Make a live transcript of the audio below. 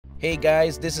Hey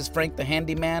guys, this is Frank the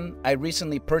Handyman. I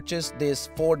recently purchased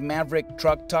this Ford Maverick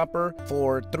truck topper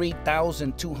for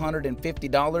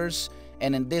 $3,250,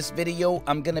 and in this video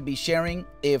I'm gonna be sharing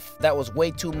if that was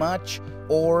way too much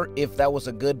or if that was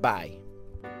a good buy.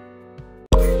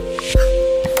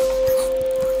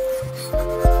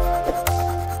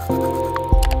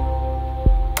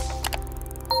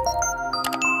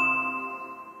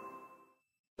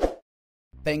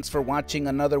 Thanks for watching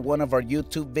another one of our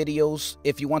YouTube videos.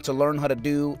 If you want to learn how to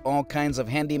do all kinds of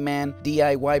handyman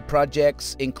DIY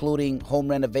projects, including home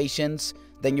renovations,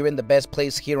 then you're in the best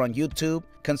place here on YouTube.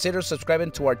 Consider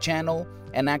subscribing to our channel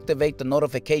and activate the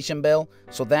notification bell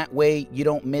so that way you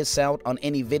don't miss out on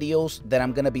any videos that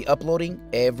I'm going to be uploading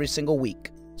every single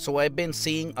week. So I've been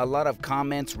seeing a lot of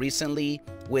comments recently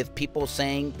with people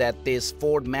saying that this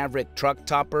Ford Maverick truck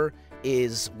topper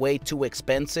is way too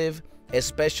expensive,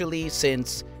 especially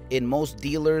since in most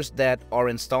dealers that are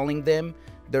installing them,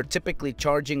 they're typically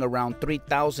charging around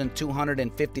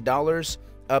 $3,250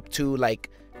 up to like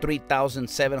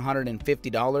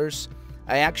 $3,750.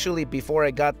 I actually, before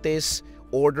I got this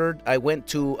ordered, I went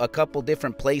to a couple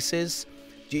different places,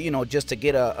 just to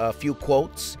get a few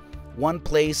quotes. One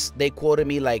place, they quoted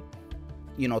me like,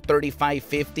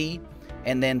 $3,550,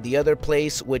 and then the other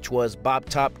place, which was Bob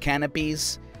Top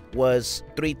Canopies, was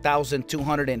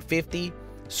 $3,250.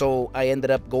 So I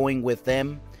ended up going with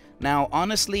them. Now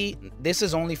honestly, this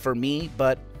is only for me,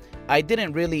 but I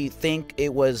didn't really think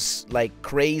it was like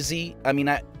crazy. I mean,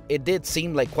 it did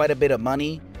seem like quite a bit of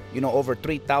money, over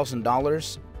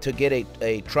 $3,000 to get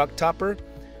a truck topper,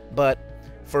 but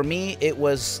for me it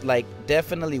was like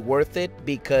definitely worth it,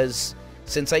 because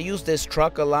since I use this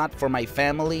truck a lot for my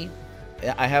family,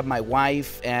 I have my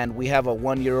wife and we have a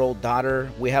 1-year-old daughter.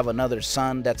 We have another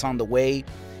son that's on the way.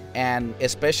 And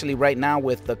especially right now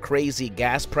with the crazy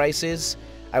gas prices,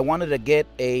 I wanted to get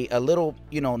a little,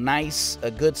 nice, a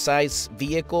good size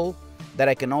vehicle that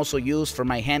I can also use for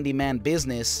my handyman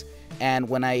business. And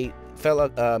when I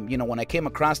when I came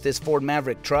across this Ford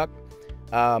Maverick truck,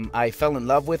 I fell in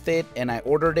love with it and I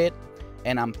ordered it.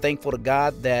 And I'm thankful to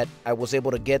God that I was able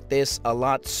to get this a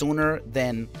lot sooner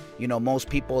than, most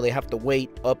people. They have to wait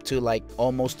up to like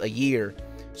almost a year.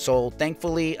 So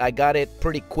thankfully I got it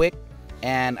pretty quick,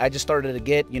 and I just started to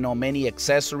get, many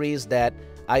accessories that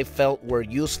I felt were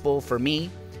useful for me.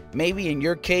 Maybe in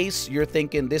your case, you're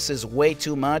thinking this is way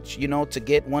too much, to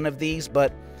get one of these.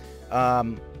 But,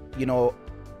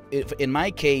 if in my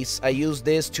case, I use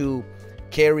this to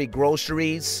carry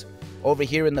groceries. Over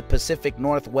here in the Pacific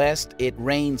Northwest, it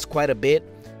rains quite a bit.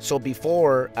 So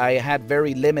before, I had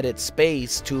very limited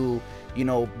space to,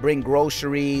 bring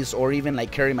groceries, or even like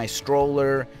carry my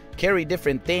stroller, carry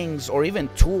different things, or even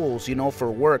tools, for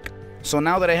work. So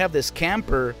now that I have this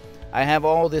camper, I have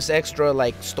all this extra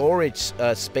like storage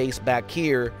space back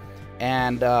here.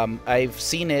 And I've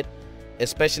seen it,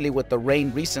 especially with the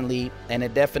rain recently, and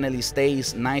it definitely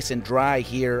stays nice and dry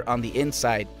here on the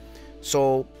inside.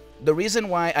 So the reason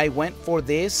why I went for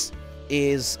this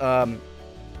is I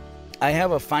have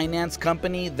a finance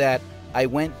company that I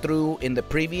went through in the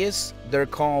previous. They're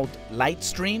called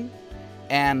Lightstream,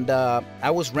 and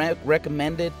I was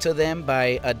recommended to them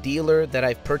by a dealer that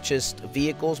I've purchased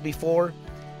vehicles before.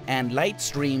 And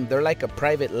Lightstream, they're like a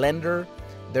private lender.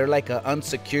 They're like an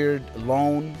unsecured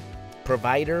loan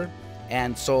provider.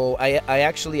 And so I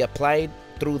actually applied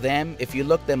through them. If you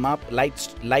look them up,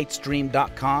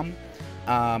 lightstream.com,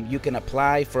 you can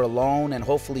apply for a loan and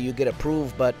hopefully you get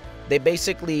approved. But they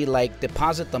basically like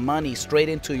deposit the money straight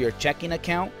into your checking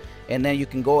account, and then you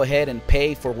can go ahead and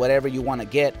pay for whatever you want to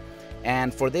get.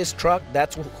 And for this truck,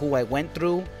 that's who I went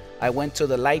through. I went to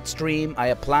the Lightstream. I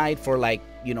applied for like,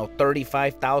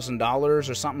 $35,000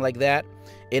 or something like that,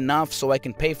 enough so I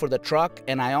can pay for the truck.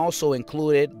 And I also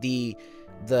included the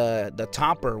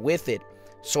topper with it.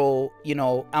 So,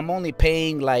 I'm only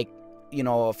paying like,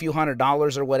 a few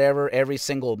 $100s or whatever every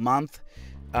single month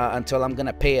until I'm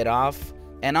gonna pay it off.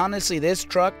 And honestly, this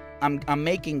truck, I'm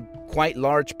making quite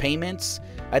large payments.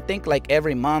 I think like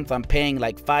every month I'm paying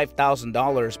like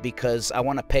 $5,000 because I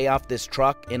want to pay off this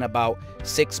truck in about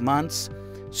 6 months.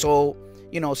 So,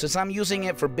 since I'm using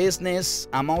it for business,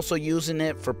 I'm also using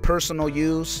it for personal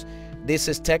use. This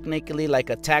is technically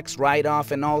like a tax write-off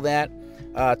and all that.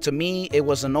 To me, it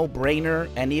was a no-brainer.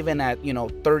 And even at,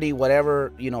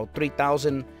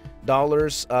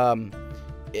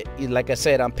 $3,000, like I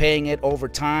said, I'm paying it over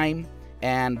time,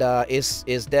 and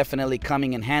is definitely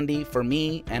coming in handy for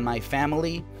me and my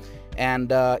family.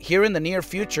 And here in the near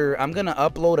future, I'm gonna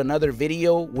upload another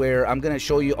video where I'm gonna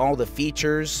show you all the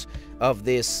features of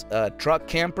this truck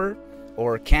camper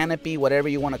or canopy, whatever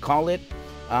you want to call it.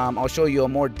 I'll show you a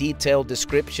more detailed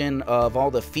description of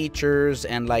all the features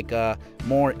and like a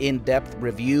more in-depth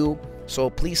review. So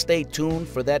please stay tuned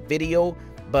for that video.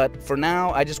 But for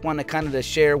now, I just want to kind of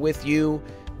share with you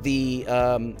the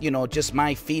just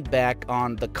my feedback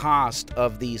on the cost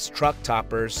of these truck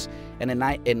toppers. And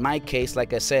in my case,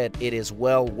 like I said, it is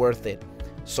well worth it.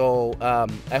 So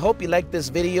I hope you like this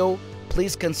video.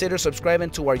 Please consider subscribing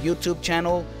to our YouTube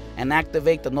channel and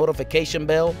activate the notification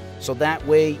bell so that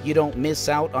way you don't miss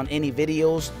out on any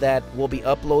videos that we'll be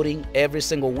uploading every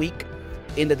single week.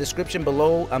 In the description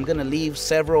below, I'm gonna leave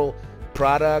several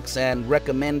products and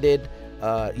recommended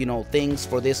things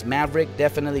for this Maverick.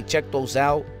 Definitely check those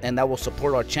out, and that will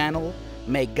support our channel.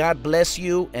 May God bless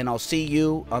you, and I'll see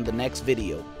you on the next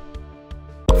video.